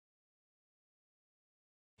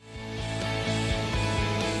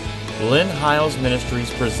Lynn Hiles Ministries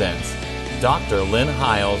presents Dr. Lynn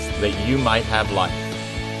Hiles, that you might have life.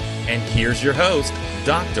 And here's your host,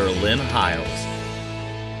 Dr. Lynn Hiles.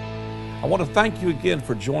 I want to thank you again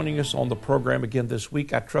for joining us on the program again this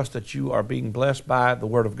week. I trust that you are being blessed by the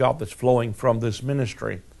Word of God that's flowing from this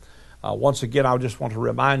ministry. Once again, I just want to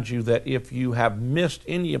remind you that if you have missed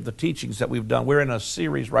any of the teachings that we've done, we're in a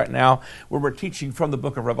series right now where we're teaching from the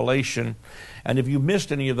book of Revelation. And if you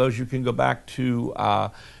missed any of those, you can go back to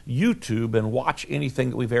YouTube and watch anything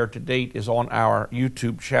that we've aired to date is on our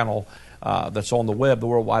YouTube channel that's on the web, the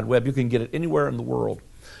World Wide Web. You can get it anywhere in the world.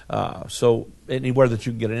 So anywhere that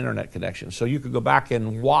you can get an internet connection. So you could go back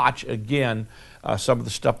and watch again some of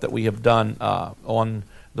the stuff that we have done on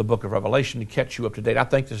the book of Revelation to catch you up to date. I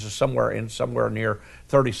think this is somewhere near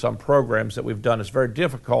 30-some programs that we've done. It's very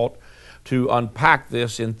difficult to unpack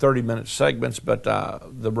this in 30-minute segments, but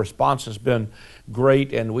the response has been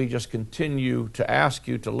great, and we just continue to ask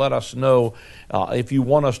you to let us know if you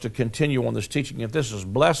want us to continue on this teaching. If this is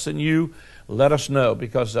blessing you, let us know,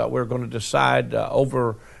 because we're going to decide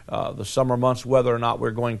over the summer months whether or not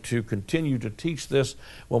we're going to continue to teach this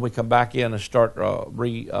when we come back in and start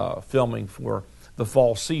filming for the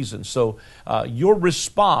fall season. So your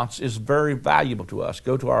response is very valuable to us.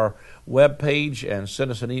 Go to our webpage and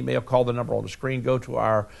send us an email. Call the number on the screen. Go to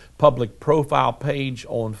our public profile page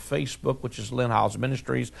on Facebook, which is Lynn Hiles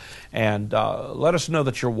Ministries, and let us know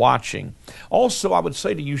that you're watching. Also, I would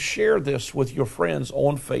say to you, share this with your friends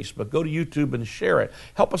on Facebook. Go to YouTube and share it.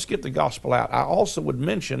 Help us get the gospel out. I also would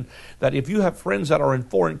mention that if you have friends that are in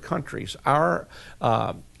foreign countries, our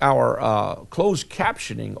closed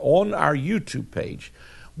captioning on our YouTube page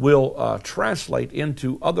will translate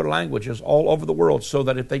into other languages all over the world, so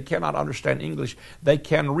that if they cannot understand English, they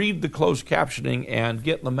can read the closed captioning and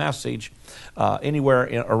get the message anywhere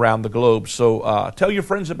around the globe. So tell your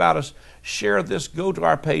friends about us, share this, go to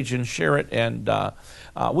our page and share it, and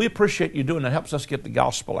we appreciate you doing that. It helps us get the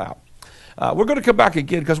gospel out. We're going to come back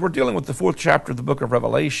again because we're dealing with the 4th chapter of the book of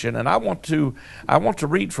Revelation, and I want to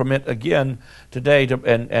read from it again today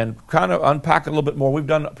and kind of unpack a little bit more. We've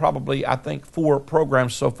done probably, I think, 4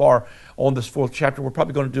 programs so far on this 4th chapter. We're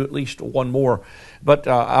probably going to do at least one more. But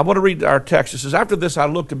I want to read our text. It says, "After this I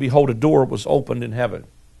looked, and behold, a door was opened in heaven.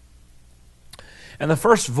 And the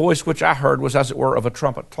first voice which I heard was as it were of a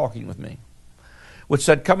trumpet talking with me, which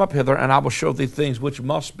said, Come up hither, and I will show thee things which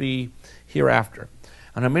must be hereafter.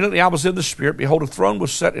 And immediately I was in the Spirit. Behold, a throne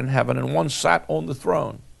was set in heaven, and one sat on the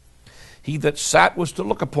throne. He that sat was to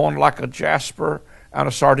look upon like a jasper and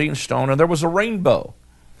a sardine stone. And there was a rainbow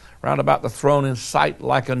round about the throne in sight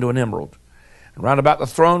like unto an emerald. And round about the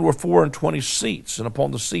throne were 24 seats, and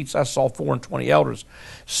upon the seats I saw 24 elders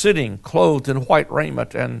sitting, clothed in white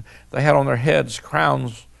raiment, and they had on their heads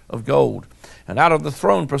crowns of gold. And out of the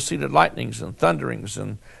throne proceeded lightnings and thunderings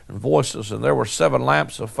and voices. And there were 7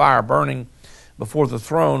 lamps of fire burning before the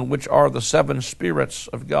throne, which are the 7 spirits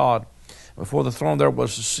of God. Before the throne there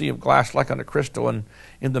was a sea of glass like unto crystal, and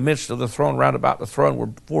in the midst of the throne, round about the throne, were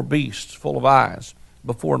 4 beasts full of eyes,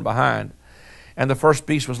 before and behind. And the first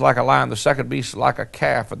beast was like a lion, the second beast like a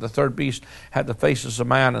calf, and the third beast had the faces of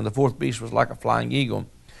man, and the fourth beast was like a flying eagle.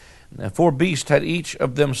 And 4 beasts had each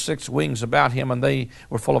of them 6 wings about him, and they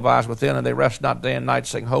were full of eyes within, and they rest not day and night,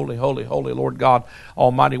 saying, Holy, holy, holy, Lord God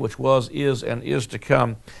Almighty, which was, and is to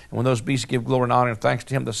come. And when those beasts give glory and honor and thanks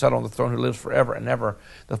to him that sat on the throne, who lives forever and ever,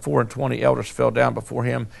 the 24 elders fell down before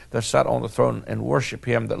him that sat on the throne, and worship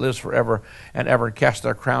him that lives forever and ever, and cast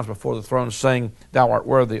their crowns before the throne, saying, Thou art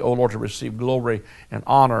worthy, O Lord, to receive glory and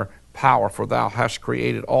honor, power, for thou hast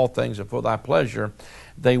created all things, and for thy pleasure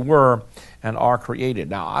they were and are created.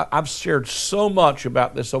 Now, I've shared so much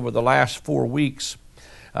about this over the last 4 weeks,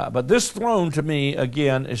 but this throne to me,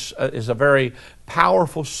 again, is a very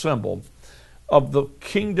powerful symbol of the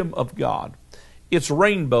kingdom of God. Its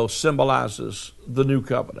rainbow symbolizes the new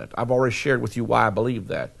covenant. I've already shared with you why I believe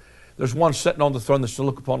that. There's one sitting on the throne that's to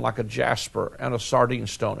look upon like a jasper and a sardine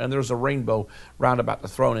stone, and there's a rainbow round about the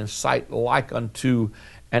throne in sight like unto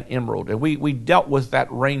an emerald. And we dealt with that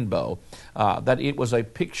rainbow, that it was a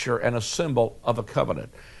picture and a symbol of a covenant.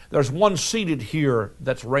 There's one seated here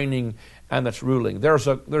that's reigning and that's ruling. There's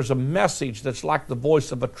a message that's like the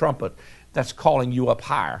voice of a trumpet that's calling you up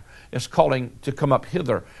higher. It's calling to come up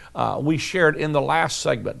hither. We shared in the last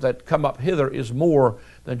segment that come up hither is more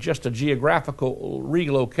than just a geographical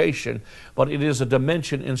relocation, but it is a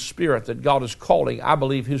dimension in spirit that God is calling, I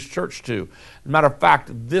believe, His church to. As a matter of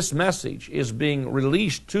fact, this message is being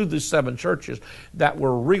released to the 7 churches that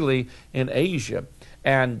were really in Asia.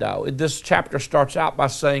 And this chapter starts out by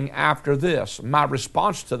saying, after this. My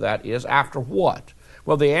response to that is, after what?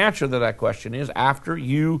 Well, the answer to that question is after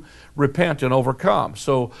you repent and overcome.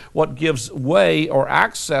 So what gives way or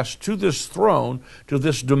access to this throne, to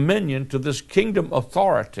this dominion, to this kingdom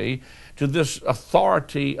authority, to this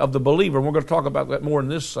authority of the believer, and we're going to talk about that more in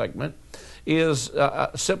this segment, is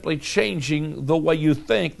simply changing the way you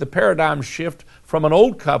think, the paradigm shift from an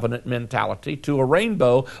old covenant mentality to a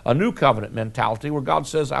rainbow, a new covenant mentality, where God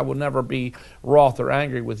says, I will never be wroth or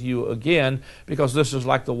angry with you again, because this is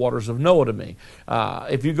like the waters of Noah to me.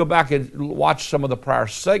 If you go back and watch some of the prior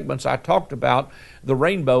segments, I talked about the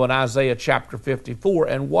rainbow in Isaiah chapter 54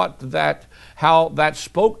 and how that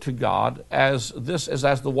spoke to God as this is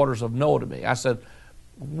as the waters of Noah to me. I said,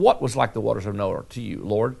 what was like the waters of Noah to you,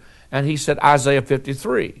 Lord? And he said, Isaiah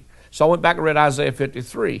 53. So I went back and read Isaiah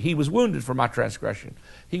 53. He was wounded for my transgression.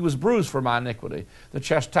 He was bruised for my iniquity. The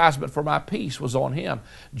chastisement for my peace was on him.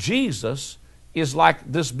 Jesus is like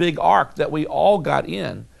this big ark that we all got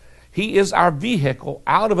in. He is our vehicle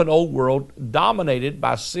out of an old world dominated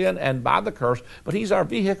by sin and by the curse, but he's our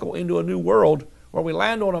vehicle into a new world where we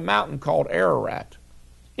land on a mountain called Ararat.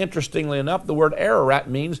 Interestingly enough, the word Ararat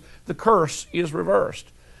means the curse is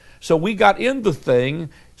reversed. So we got in the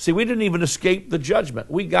thing. See, we didn't even escape the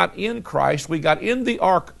judgment. We got in Christ. We got in the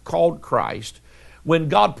ark called Christ when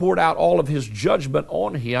God poured out all of his judgment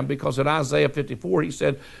on him, because in Isaiah 54 he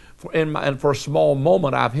said, and for a small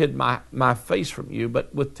moment I've hid my face from you,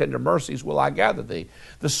 but with tender mercies will I gather thee.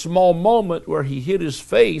 The small moment where he hid his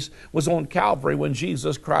face was on Calvary when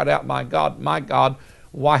Jesus cried out, my God,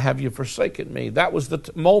 why have you forsaken me? That was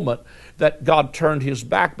the moment that God turned his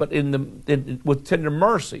back, but with tender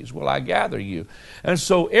mercies will I gather you. And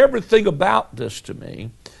so everything about this to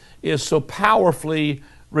me is so powerfully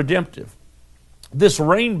redemptive. This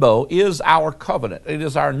rainbow is our covenant. It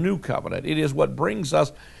is our new covenant. It is what brings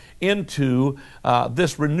us into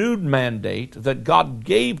this renewed mandate that God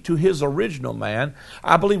gave to his original man.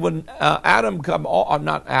 I believe when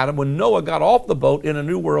when Noah got off the boat in a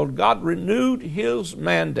new world, God renewed his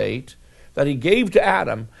mandate that he gave to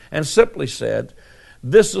Adam and simply said,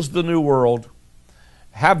 this is the new world.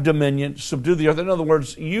 Have dominion, subdue the earth. In other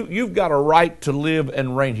words, you've got a right to live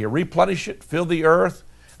and reign here. Replenish it, fill the earth.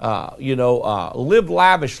 Live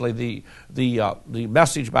lavishly, the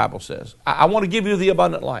Message Bible says. I want to give you the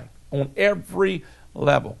abundant life on every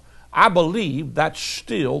level. I believe that's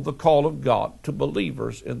still the call of God to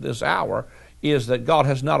believers in this hour, is that God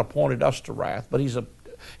has not appointed us to wrath, but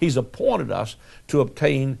He's appointed us to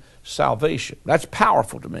obtain salvation. That's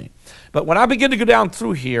powerful to me. But when I begin to go down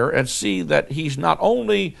through here and see that He's not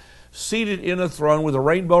only seated in a throne with a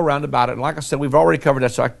rainbow round about it, and like I said, we've already covered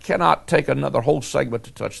that, so I cannot take another whole segment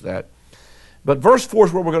to touch that. But verse 4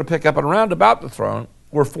 is where we're going to pick up, and round about the throne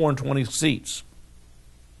were 24 seats.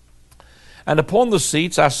 And upon the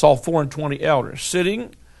seats I saw 24 elders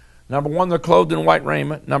sitting. Number one, they're clothed in white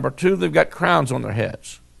raiment. Number two, they've got crowns on their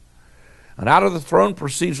heads. And out of the throne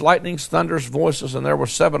proceeds lightnings, thunders, voices, and there were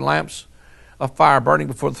 7 lamps of fire burning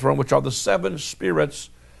before the throne, which are the 7 spirits,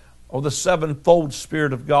 or the 7-fold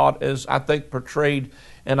Spirit of God, as I think portrayed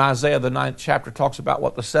in Isaiah the 9th chapter, talks about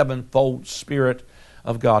what the 7-fold Spirit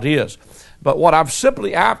of God is. But what I'm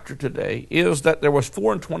simply after today is that there was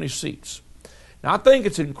 24 seats. Now I think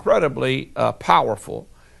it's incredibly powerful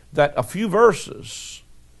that a few verses,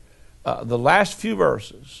 the last few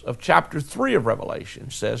verses of chapter 3 of Revelation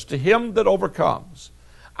says, to him that overcomes,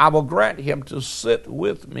 I will grant him to sit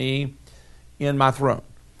with me in my throne.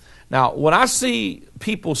 Now, when I see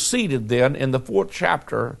people seated then in the 4th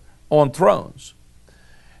chapter on thrones,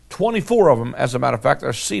 24 of them, as a matter of fact,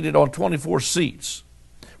 are seated on 24 seats.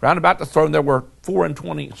 Round about the throne there were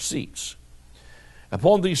 24 seats.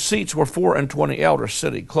 Upon these seats were 24 elders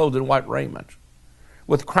sitting, clothed in white raiment,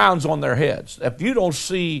 with crowns on their heads. If you don't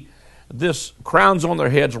see this crowns on their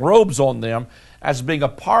heads, robes on them, as being a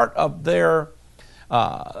part of their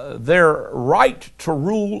right to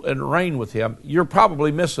rule and reign with him, you're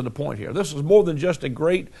probably missing the point here. This is more than just a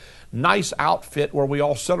great, nice outfit where we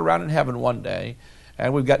all sit around in heaven one day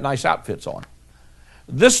and we've got nice outfits on.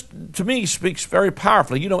 This, to me, speaks very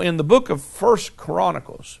powerfully. You know, in the book of 1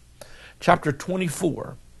 Chronicles, chapter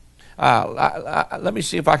 24, let me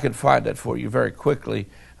see if I can find that for you very quickly.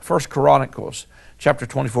 1 Chronicles, chapter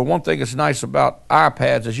 24. One thing that's nice about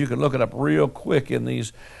iPads is you can look it up real quick in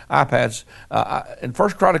these iPads. In 1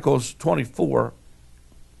 Chronicles 24,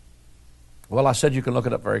 well, I said you can look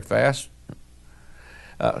it up very fast.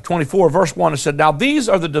 24, verse 1, it said, now these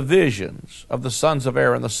are the divisions of the sons of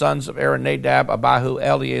Aaron, Nadab, Abihu,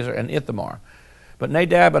 Eleazar, and Ithamar. But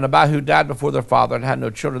Nadab and Abihu died before their father and had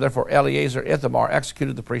no children. Therefore Eleazar, Ithamar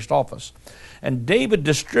executed the priest office. And David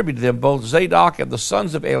distributed them, both Zadok and the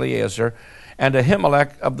sons of Eleazar, and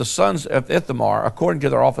Ahimelech of the sons of Ithamar, according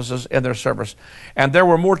to their offices and their service. And there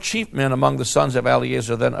were more chief men among the sons of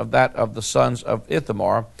Eleazar than of that of the sons of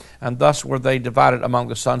Ithamar, and thus were they divided among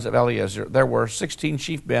the sons of Eleazar. There were 16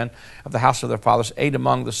 chief men of the house of their fathers, 8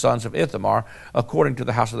 among the sons of Ithamar, according to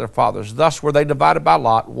the house of their fathers. Thus were they divided by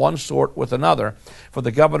lot, one sort with another. For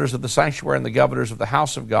the governors of the sanctuary and the governors of the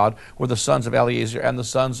house of God were the sons of Eleazar and the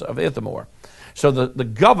sons of Ithamar. So the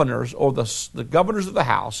governors, or the governors of the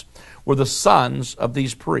house, were the sons of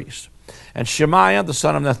these priests. And Shemaiah, the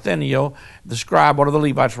son of Nathaniel, the scribe, one of the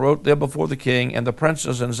Levites, wrote them before the king, and the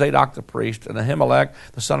princes, and Zadok the priest, and Ahimelech,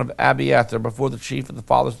 the son of Abiathar, before the chief of the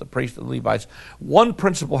fathers, the priests, and the Levites, one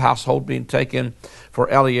principal household being taken for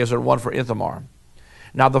Eleazar, one for Ithamar.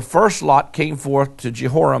 Now the first lot came forth to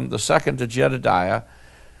Jehoram, the second to Jedediah,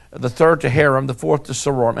 the third to Haram, the fourth to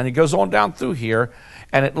Soram. And he goes on down through here,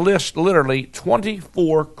 and it lists literally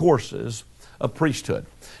 24 courses of priesthood.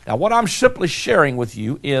 Now, what I'm simply sharing with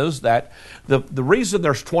you is that the reason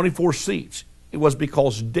there's 24 seats, it was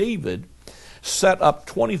because David set up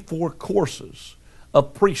 24 courses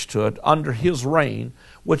of priesthood under his reign,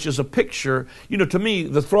 which is a picture, to me,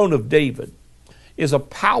 the throne of David is a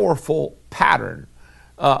powerful pattern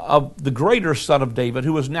of the greater son of David,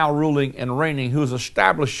 who is now ruling and reigning, who is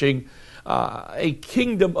establishing a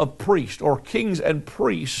kingdom of priests, or kings and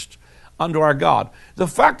priests unto our God. The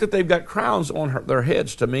fact that they've got crowns on their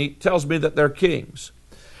heads, to me, tells me that they're kings.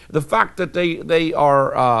 The fact that they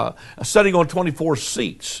are sitting on 24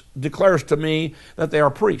 seats declares to me that they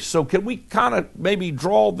are priests. So can we kind of maybe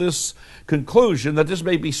draw this conclusion that this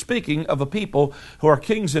may be speaking of a people who are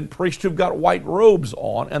kings and priests who've got white robes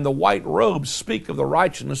on, and the white robes speak of the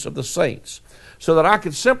righteousness of the saints? So that I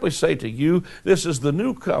could simply say to you, this is the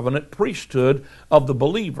new covenant priesthood of the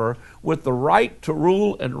believer with the right to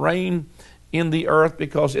rule and reign in the earth,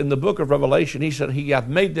 because in the book of Revelation, he said, he hath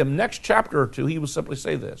made them, next chapter or two, he will simply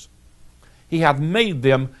say this, he hath made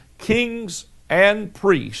them kings and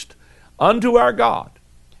priests unto our God,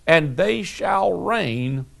 and they shall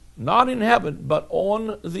reign, not in heaven, but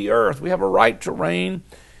on the earth. We have a right to reign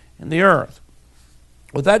in the earth.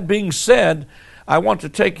 With that being said, I want to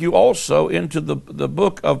take you also into the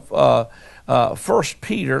book of 1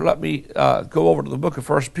 Peter. Let me go over to the book of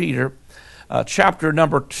 1 Peter, chapter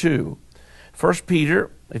number 2. 1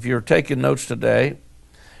 Peter, if you're taking notes today,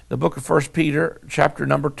 the book of 1 Peter, chapter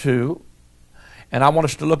number 2. And I want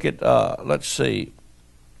us to look at, let's see.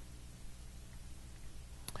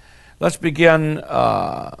 Let's begin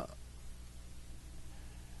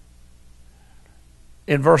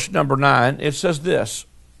in verse number 9. It says this.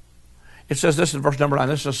 It says this in verse number 9.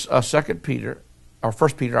 This is 2 Peter, or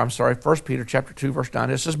 1 Peter, I'm sorry, 1 Peter chapter 2, verse 9.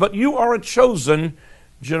 It says, but you are a chosen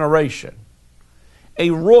generation, a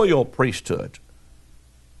royal priesthood,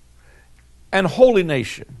 and holy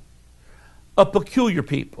nation, a peculiar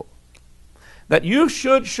people, that you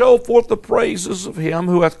should show forth the praises of him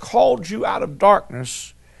who hath called you out of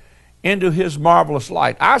darkness into his marvelous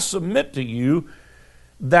light. I submit to you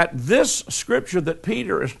that this scripture that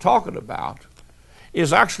Peter is talking about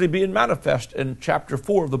is actually being manifest in chapter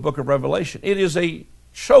 4 of the book of Revelation. It is a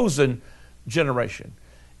chosen generation.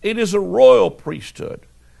 It is a royal priesthood.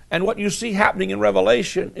 And what you see happening in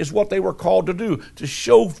Revelation is what they were called to do, to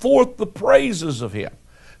show forth the praises of him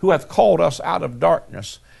who hath called us out of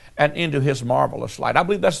darkness and into his marvelous light. I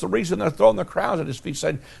believe that's the reason they're throwing their crowns at his feet,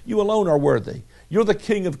 saying, you alone are worthy. You're the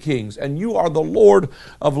King of kings, and you are the Lord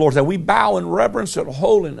of lords. And we bow in reverence and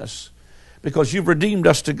holiness, because you've redeemed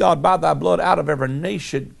us to God by thy blood out of every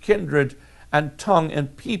nation, kindred, and tongue,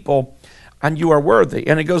 and people, and you are worthy.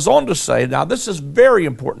 And it goes on to say, now this is very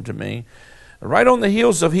important to me, right on the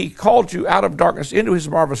heels of he called you out of darkness into his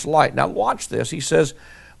marvelous light. Now watch this. He says,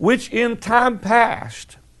 which in time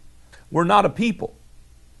past were not a people,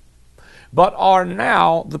 but are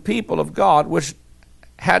now the people of God, which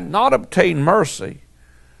had not obtained mercy,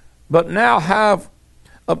 but now have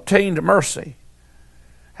obtained mercy.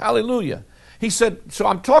 Hallelujah. He said, so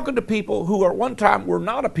I'm talking to people who at one time were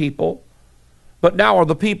not a people, but now are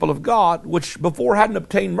the people of God, which before hadn't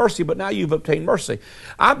obtained mercy, but now you've obtained mercy.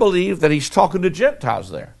 I believe that he's talking to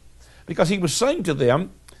Gentiles there, because he was saying to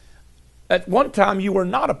them, at one time you were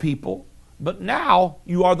not a people, but now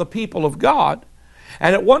you are the people of God.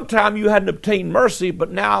 And at one time you hadn't obtained mercy,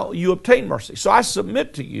 but now you obtain mercy. So I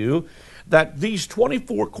submit to you that these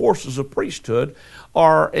 24 courses of priesthood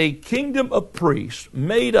are a kingdom of priests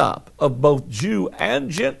made up of both Jew and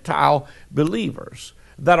Gentile believers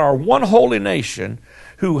that are one holy nation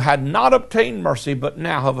who had not obtained mercy, but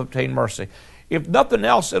now have obtained mercy. if nothing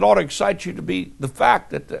else, it ought to excite you to be the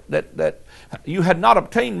fact that you had not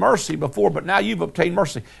obtained mercy before, but now you've obtained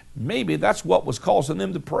mercy. Maybe that's what was causing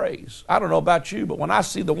them to praise. I don't know about you, but when I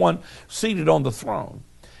see the one seated on the throne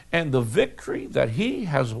and the victory that he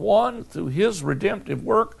has won through his redemptive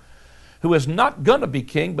work, who is not going to be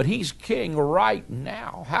king, but he's king right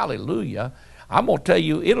now. Hallelujah. I'm going to tell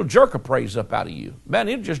you, it'll jerk a praise up out of you. Man,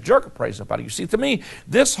 it'll just jerk a praise up out of you. See, to me,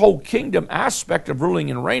 this whole kingdom aspect of ruling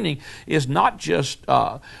and reigning is not just,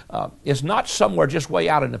 it's not somewhere just way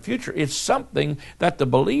out in the future. It's something that the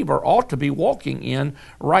believer ought to be walking in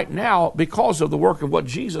right now because of the work of what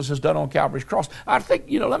Jesus has done on Calvary's cross. I think,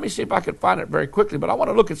 let me see if I can find it very quickly, but I want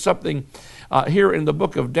to look at something here in the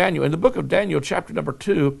book of Daniel. In the book of Daniel, chapter number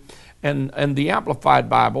 2, and the Amplified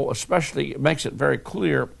Bible especially makes it very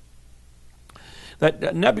clear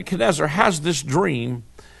that Nebuchadnezzar has this dream,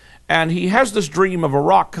 and he has this dream of a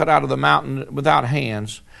rock cut out of the mountain without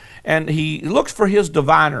hands, and he looks for his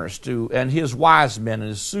diviners and his wise men and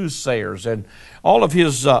his soothsayers and all of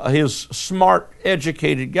his smart,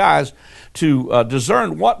 educated guys to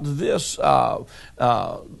discern what this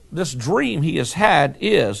dream he has had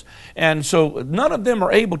is. And so none of them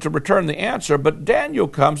are able to return the answer, but Daniel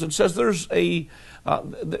comes and says there's the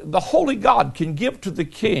holy God can give to the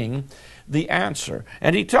king the answer.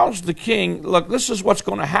 And he tells the king, look, this is what's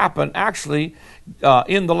going to happen actually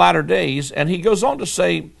in the latter days. And he goes on to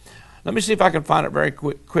say, let me see if I can find it very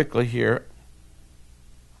quickly here.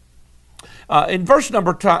 In verse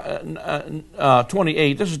number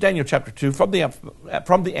 28, this is Daniel chapter 2 from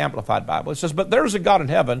the Amplified Bible. It says, but there is a God in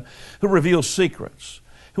heaven who reveals secrets,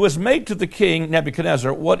 who has made to the king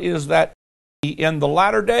Nebuchadnezzar what is that in the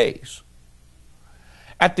latter days,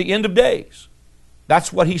 at the end of days.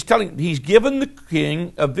 That's what he's telling. He's given the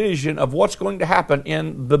king a vision of what's going to happen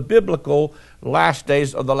in the biblical last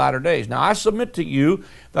days of the latter days. Now, I submit to you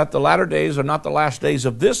that the latter days are not the last days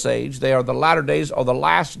of this age. They are the latter days or the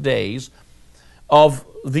last days of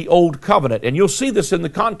the old covenant. And you'll see this in the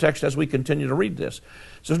context as we continue to read this.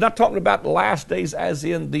 So it's not talking about the last days as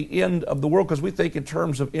in the end of the world, because we think in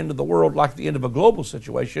terms of end of the world like the end of a global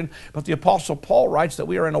situation. But the Apostle Paul writes that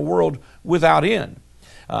we are in a world without end.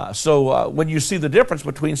 So when you see the difference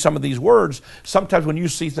between some of these words, sometimes when you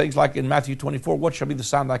see things like in Matthew 24, what shall be the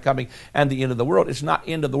sign of thy coming and the end of the world? It's not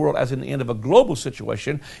end of the world as in the end of a global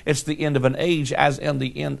situation. It's the end of an age as in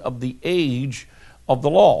the end of the age of the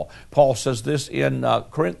law. Paul says this in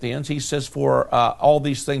Corinthians. He says, for all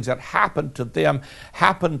these things that happened to them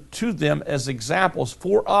as examples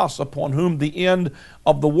for us, upon whom the end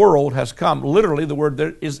of the world has come. Literally, the word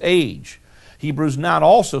there is age. Hebrews 9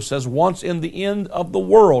 also says, once in the end of the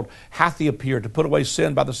world hath he appeared to put away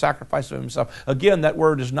sin by the sacrifice of himself. Again, that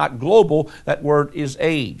word is not global, that word is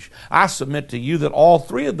age. I submit to you that all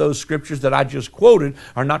three of those scriptures that I just quoted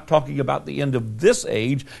are not talking about the end of this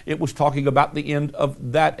age, it was talking about the end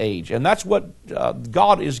of that age. And that's what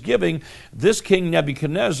God is giving this king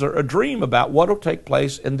Nebuchadnezzar a dream about what will take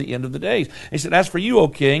place in the end of the days. He said, as for you, O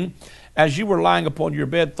king, as you were lying upon your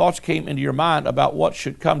bed, thoughts came into your mind about what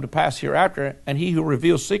should come to pass hereafter, and he who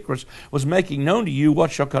reveals secrets was making known to you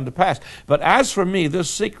what shall come to pass. But as for me, this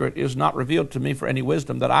secret is not revealed to me for any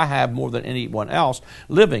wisdom that I have more than anyone else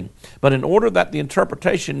living, but in order that the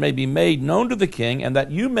interpretation may be made known to the king, and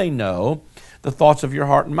that you may know the thoughts of your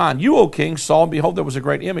heart and mind. You, O king, saw, and behold, there was a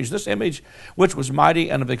great image. This image, which was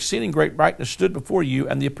mighty and of exceeding great brightness, stood before you,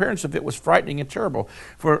 and the appearance of it was frightening and terrible.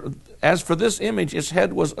 For as for this image, its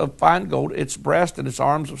head was of fine gold, its breast and its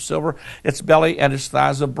arms of silver, its belly and its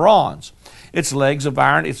thighs of bronze, its legs of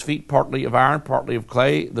iron, its feet partly of iron, partly of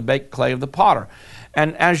clay, the baked clay of the potter.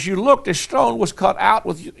 And as you looked, a stone was cut out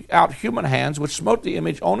without human hands, which smote the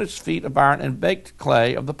image on its feet of iron and baked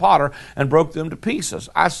clay of the potter and broke them to pieces.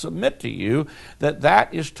 I submit to you that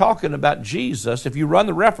that is talking about Jesus. If you run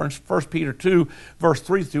the reference, 1 Peter 2, verse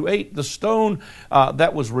 3 through 8, the stone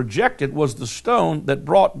that was rejected was the stone that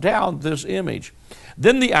brought down this image.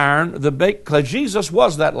 Then the iron, the baked clay, Jesus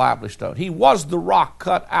was that lively stone. He was the rock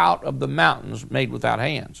cut out of the mountains made without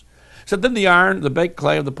hands. So then the iron, the baked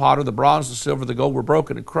clay of the potter, the bronze, the silver, the gold were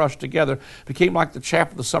broken and crushed together, became like the chaff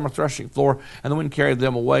of the summer threshing floor, and the wind carried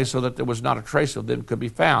them away so that there was not a trace of them could be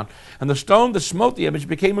found. And the stone that smote the image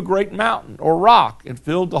became a great mountain or rock and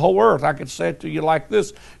filled the whole earth. I could say it to you like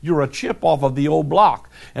this: you're a chip off of the old block.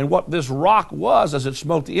 And what this rock was as it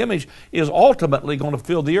smote the image is ultimately going to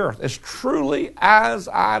fill the earth. As truly as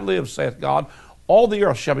I live, saith God, all the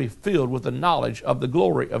earth shall be filled with the knowledge of the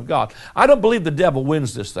glory of God. I don't believe the devil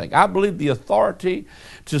wins this thing. I believe the authority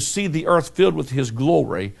to see the earth filled with his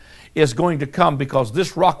glory is going to come because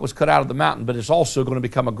this rock was cut out of the mountain, but it's also going to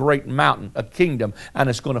become a great mountain, a kingdom, and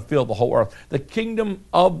it's going to fill the whole earth. The kingdom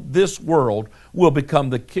of this world will become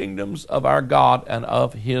the kingdoms of our God and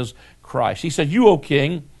of His Christ. He said, you, O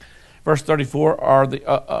king, verse 34,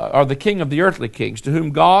 are the king of the earthly kings, to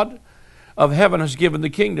whom God of heaven has given the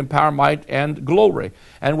kingdom, power, might, and glory.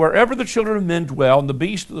 And wherever the children of men dwell, and the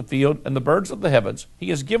beasts of the field, and the birds of the heavens, He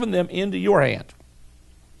has given them into your hand,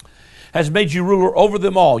 has made you ruler over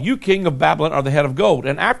them all. You, king of Babylon, are the head of gold.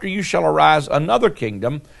 And after you shall arise another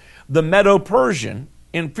kingdom, the Medo-Persian,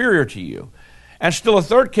 inferior to you. And still a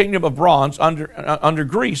third kingdom of bronze under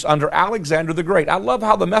Greece, under Alexander the Great. I love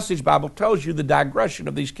how the Message Bible tells you the digression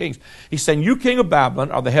of these kings. He's saying, you, king of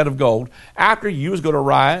Babylon, are the head of gold. After you is going to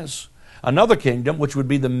rise another kingdom, which would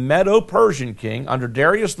be the Medo-Persian king under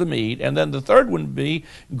Darius the Mede. And then the third one would be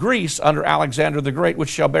Greece under Alexander the Great, which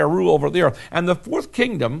shall bear rule over the earth. And the fourth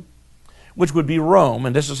kingdom, which would be Rome,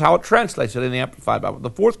 and this is how it translates it in the Amplified Bible. The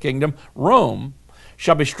fourth kingdom, Rome,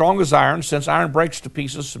 shall be strong as iron, since iron breaks to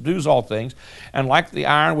pieces, subdues all things, and like the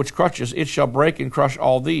iron which crushes, it shall break and crush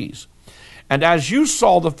all these. And as you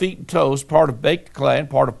saw the feet and toes, part of baked clay and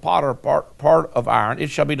part of potter, part of iron, it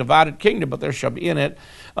shall be divided kingdom, but there shall be in it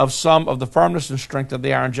of some of the firmness and strength of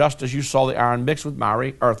the iron, just as you saw the iron mixed with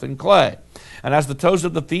miry earth and clay. And as the toes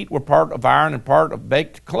of the feet were part of iron and part of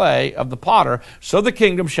baked clay of the potter, so the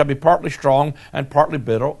kingdom shall be partly strong and partly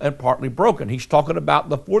brittle and partly broken. He's talking about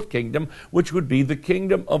the fourth kingdom, which would be the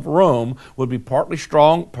kingdom of Rome, would be partly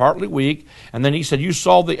strong, partly weak. And then he said, you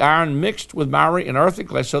saw the iron mixed with miry and earth and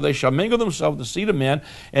clay, so they shall mingle themselves with the seed of men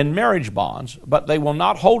in marriage bonds, but they will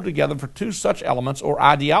not hold together, for two such elements or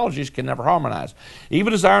ideologies can never harmonize.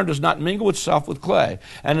 Even as iron does not mingle itself with clay.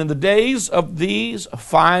 And in the days of these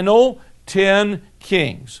final 10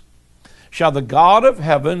 kings shall the God of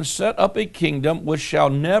heaven set up a kingdom which shall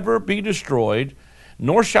never be destroyed,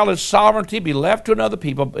 nor shall its sovereignty be left to another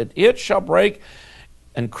people, but it shall break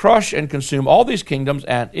and crush and consume all these kingdoms,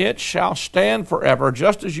 and it shall stand forever,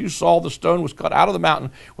 just as you saw the stone was cut out of the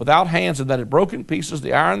mountain without hands, and that it broke in pieces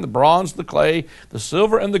the iron, the bronze, the clay, the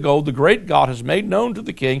silver, and the gold. The great God has made known to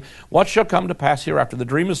the king what shall come to pass hereafter. The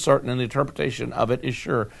dream is certain, and the interpretation of it is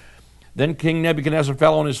sure. Then King Nebuchadnezzar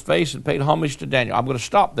fell on his face and paid homage to Daniel. I'm going to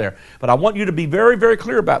stop there, but I want you to be very, very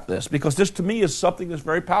clear about this, because this to me is something that's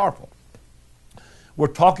very powerful. We're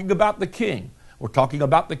talking about the king. We're talking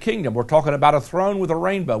about the kingdom. We're talking about a throne with a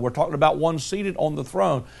rainbow. We're talking about one seated on the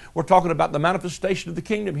throne. We're talking about the manifestation of the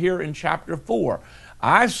kingdom here in chapter 4.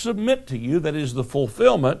 I submit to you that it is the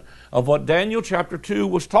fulfillment of what Daniel chapter 2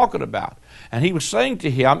 was talking about. And he was saying to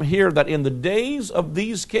him here that in the days of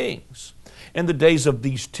these kings, in the days of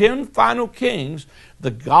these 10 final kings,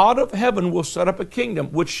 the God of heaven will set up a kingdom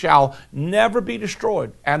which shall never be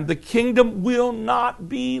destroyed. And the kingdom will not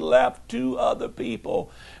be left to other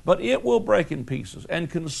people, but it will break in pieces and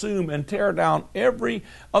consume and tear down every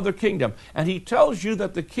other kingdom. And he tells you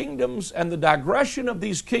that the kingdoms and the digression of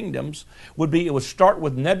these kingdoms would be, it would start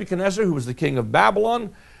with Nebuchadnezzar, who was the king of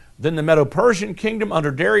Babylon, then the Medo-Persian kingdom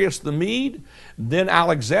under Darius the Mede, then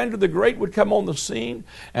Alexander the Great would come on the scene,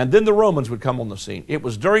 and then the Romans would come on the scene. It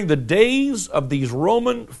was during the days of these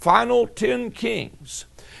Roman final 10 kings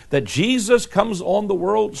that Jesus comes on the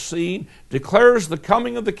world scene, declares the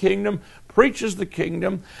coming of the kingdom, preaches the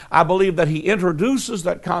kingdom. I believe that he introduces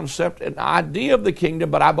that concept and idea of the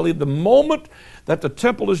kingdom, but I believe the moment that the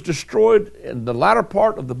temple is destroyed in the latter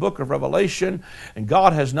part of the book of Revelation, and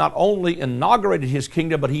God has not only inaugurated his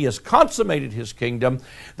kingdom, but he has consummated his kingdom,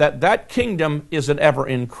 that kingdom is an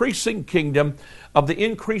ever-increasing kingdom. Of the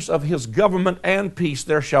increase of his government and peace,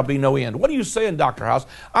 there shall be no end. What are you saying, Dr. Hiles?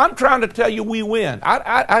 I'm trying to tell you we win.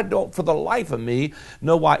 I don't, for the life of me,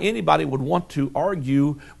 know why anybody would want to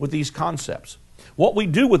argue with these concepts. What we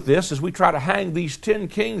do with this is we try to hang these 10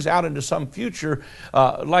 kings out into some future,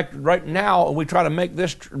 like right now, we try to make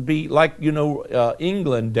this be like,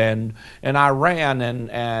 England and Iran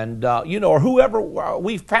and or whoever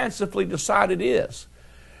we fancifully decide it is.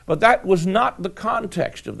 But that was not the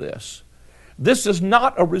context of this. This is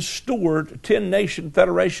not a restored 10-nation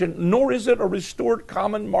federation, nor is it a restored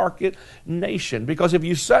common market nation. Because if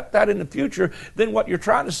you set that in the future, then what you're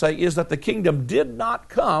trying to say is that the kingdom did not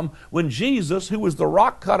come when Jesus, who was the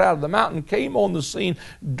rock cut out of the mountain, came on the scene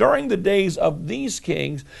during the days of these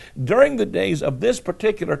kings, during the days of this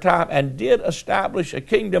particular time, and did establish a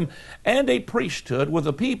kingdom and a priesthood with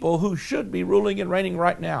a people who should be ruling and reigning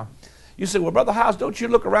right now. You say, well, Brother Hiles, don't you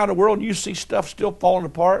look around the world and you see stuff still falling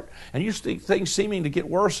apart and you see things seeming to get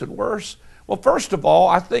worse and worse? Well, first of all,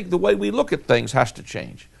 I think the way we look at things has to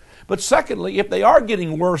change. But secondly, if they are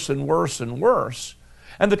getting worse and worse and worse,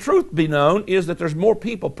 And the truth be known is that there's more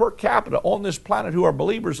people per capita on this planet who are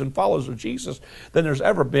believers and followers of Jesus than there's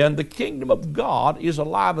ever been. The kingdom of God is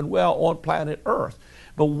alive and well on planet Earth.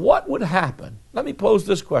 But what would happen? Let me pose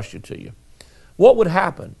this question to you. What would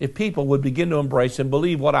happen if people would begin to embrace and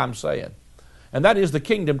believe what I'm saying? And that is, the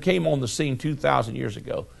kingdom came on the scene 2,000 years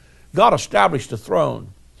ago. God established a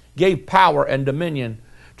throne, gave power and dominion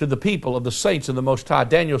to the people of the saints of the Most High.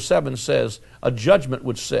 Daniel 7 says a judgment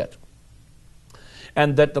would sit,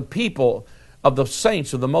 and that the people of the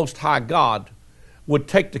saints of the Most High God would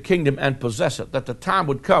take the kingdom and possess it, that the time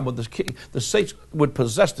would come when the saints would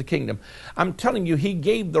possess the kingdom. I'm telling you, he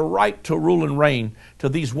gave the right to rule and reign to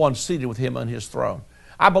these ones seated with him on his throne.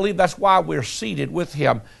 I believe that's why we're seated with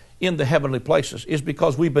him in the heavenly places, is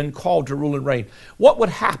because we've been called to rule and reign. What would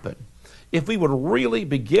happen if we would really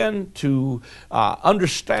begin to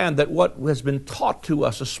understand that what has been taught to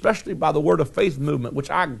us, especially by the Word of Faith movement, which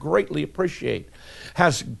I greatly appreciate,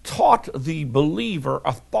 has taught the believer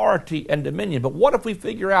authority and dominion. But what if we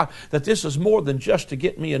figure out that this is more than just to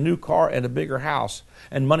get me a new car and a bigger house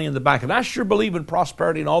and money in the bank? And I sure believe in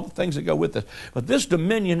prosperity and all the things that go with it. But this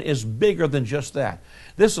dominion is bigger than just that.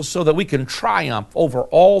 This is so that we can triumph over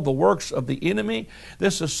all the works of the enemy.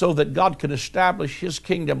 This is so that God can establish his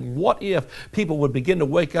kingdom. What if people would begin to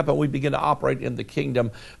wake up and we begin to operate in the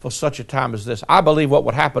kingdom for such a time as this? I believe what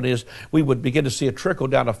would happen is we would begin to see a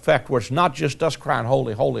trickle-down effect where it's not just us crying,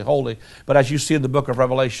 holy, holy, holy, but as you see in the book of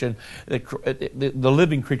Revelation, the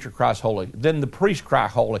living creature cries holy. Then the priests cry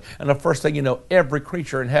holy. And the first thing you know, every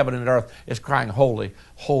creature in heaven and earth is crying holy,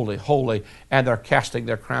 holy, holy. And they're casting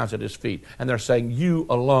their crowns at his feet. And they're saying, you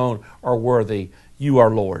alone are worthy. You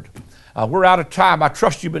are Lord. We're out of time. I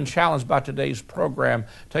trust you've been challenged by today's program.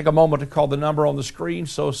 Take a moment to call the number on the screen,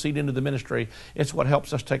 sow a seed into the ministry. It's what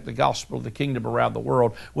helps us take the gospel of the kingdom around the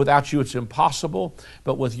world. Without you, it's impossible,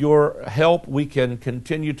 but with your help, we can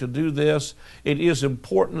continue to do this. It is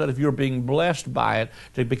important that if you're being blessed by it,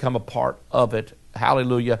 to become a part of it.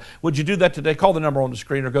 Hallelujah. Would you do that today? Call the number on the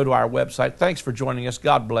screen or go to our website. Thanks for joining us.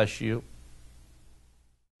 God bless you.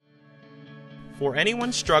 For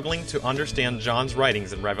anyone struggling to understand John's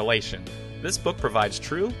writings in Revelation, this book provides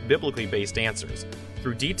true, biblically based answers.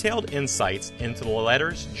 Through detailed insights into the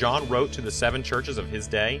letters John wrote to the 7 churches of his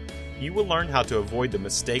day, you will learn how to avoid the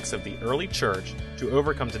mistakes of the early church to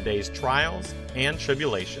overcome today's trials and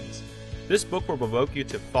tribulations. This book will provoke you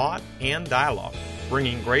to thought and dialogue,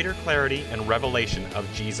 bringing greater clarity and revelation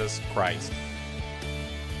of Jesus Christ.